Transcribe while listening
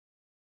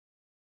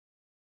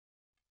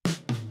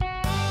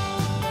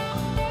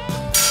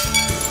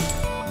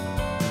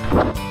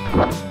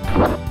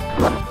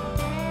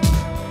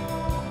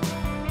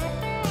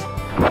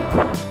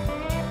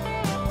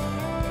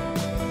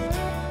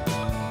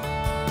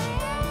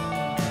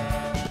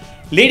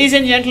Ladies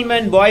and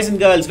gentlemen, boys and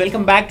girls,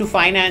 welcome back to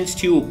Finance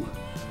Tube.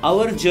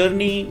 Our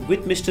journey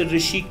with Mr.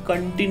 Rishi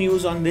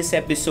continues on this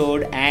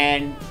episode,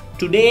 and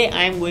today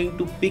I am going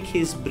to pick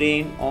his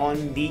brain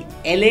on the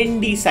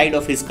L&D side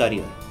of his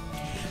career.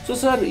 So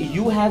sir,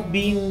 you have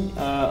been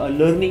a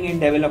learning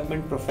and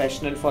development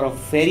professional for a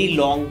very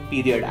long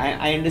period.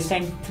 I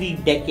understand 3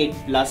 decades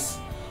plus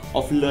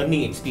of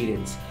learning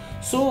experience.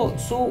 So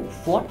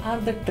what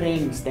are the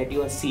trends that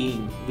you are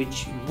seeing?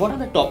 What are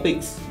the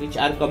topics which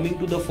are coming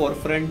to the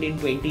forefront in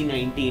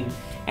 2019,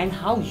 and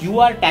how you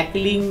are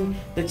tackling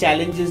the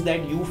challenges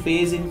that you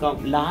face in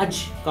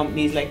large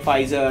companies like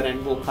Pfizer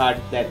and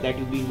Wokhart that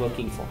you've been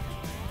working for?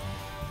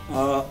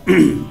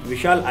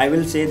 Vishal, I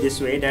will say this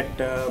way that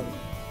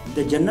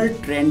the general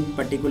trend,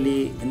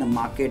 particularly in the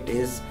market,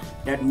 is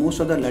that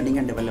most of the learning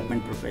and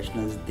development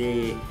professionals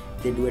they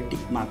do a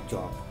tick mark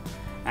job.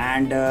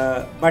 And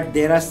but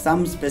there are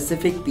some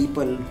specific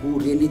people who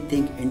really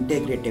think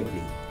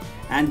integratively,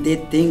 and they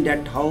think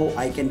that how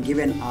I can give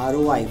an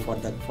ROI for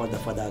the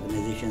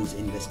organization's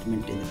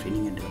investment in the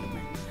training and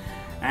development.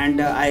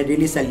 And I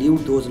really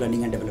salute those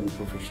learning and development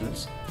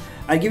professionals.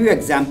 I'll give you an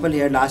example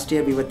here. Last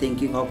year we were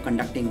thinking of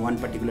conducting one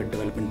particular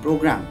development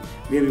program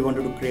where we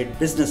wanted to create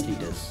business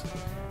leaders.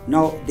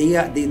 Now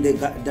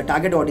the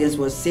target audience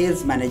was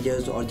sales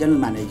managers or general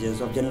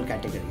managers of general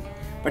category.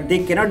 But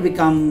they cannot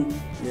become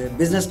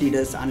business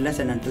leaders unless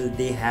and until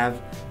they have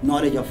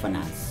knowledge of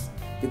finance,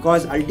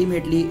 because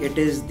ultimately it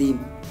is the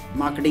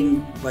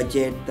marketing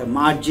budget, the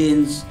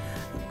margins,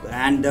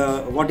 and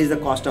what is the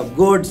cost of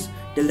goods.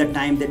 Till the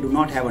time they do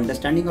not have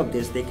understanding of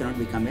this, they cannot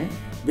become a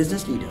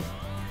business leader.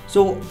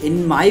 So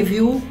in my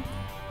view,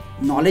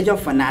 knowledge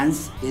of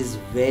finance is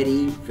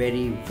very,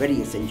 very,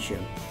 very essential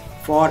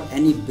for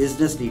any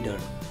business leader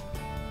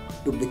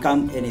to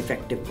become an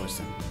effective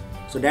person.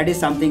 So that is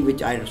something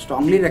which I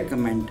strongly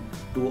recommend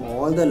to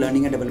all the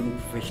learning and development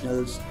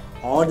professionals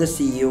or the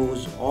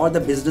CEOs or the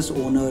business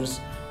owners,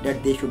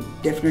 that they should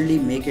definitely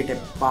make it a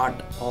part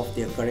of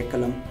their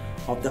curriculum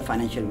of the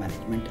financial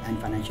management and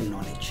financial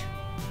knowledge.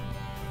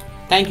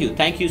 Thank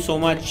you so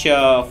much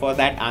for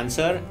that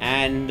answer,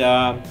 and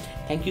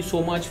thank you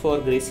so much for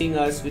gracing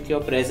us with your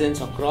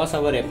presence across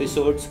our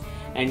episodes.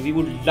 And we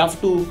would love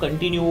to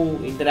continue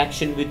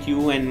interaction with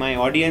you, and my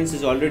audience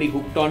is already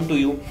hooked on to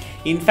you.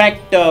 In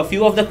fact, a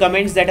few of the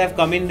comments that have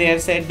come in, they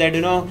have said that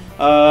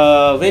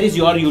where is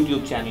your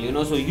YouTube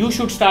channel, so you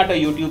should start a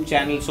YouTube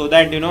channel so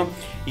that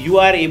you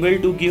are able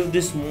to give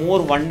this more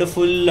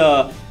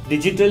wonderful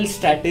digital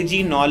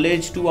strategy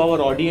knowledge to our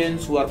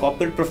audience who are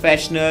corporate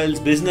professionals,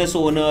 business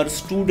owners,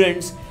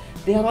 students.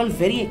 They are all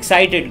very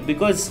excited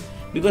because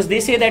they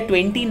say that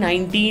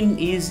 2019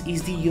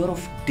 is the year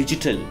of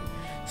digital.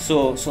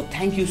 So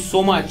thank you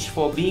so much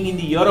for being in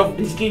the year of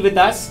digital with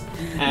us.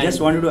 And just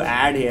wanted to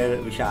add here,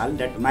 Vishal,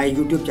 that my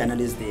YouTube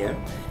channel is there.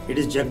 It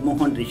is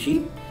Jagmohan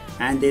Rishi,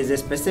 and there is a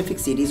specific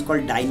series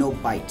called Dino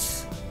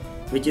Bites,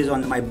 which is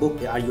on my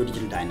book Are You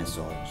Digital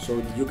Dinosaur?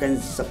 So you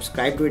can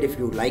subscribe to it if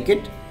you like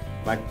it,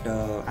 but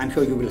I'm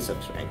sure you will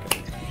subscribe to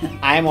it.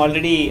 I've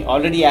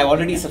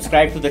already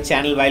subscribed to the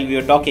channel while we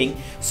were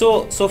talking.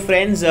 So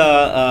friends,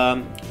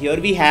 here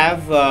we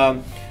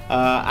have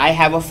I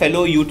have a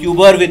fellow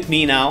YouTuber with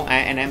me now,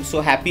 and I'm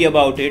so happy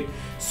about it.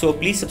 So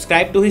please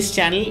subscribe to his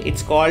channel.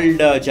 It's called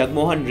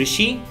Jagmohan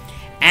Rishi,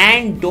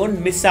 and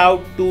don't miss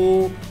out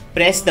to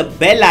press the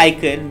bell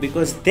icon,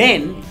 because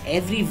then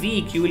every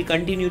week you will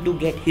continue to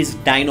get his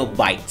Dino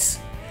Bites.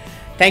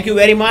 Thank you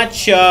very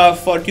much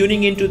for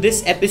tuning into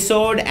this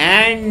episode,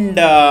 and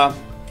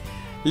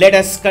let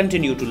us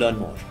continue to learn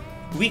more.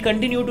 We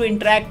continue to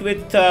interact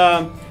with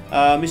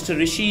Mr.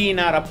 Rishi in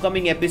our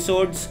upcoming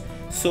episodes.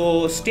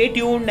 So stay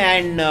tuned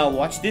and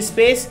watch this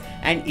space.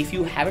 And if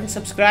you haven't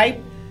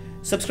subscribed,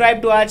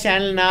 subscribe to our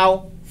channel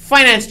now,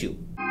 Finance Tube.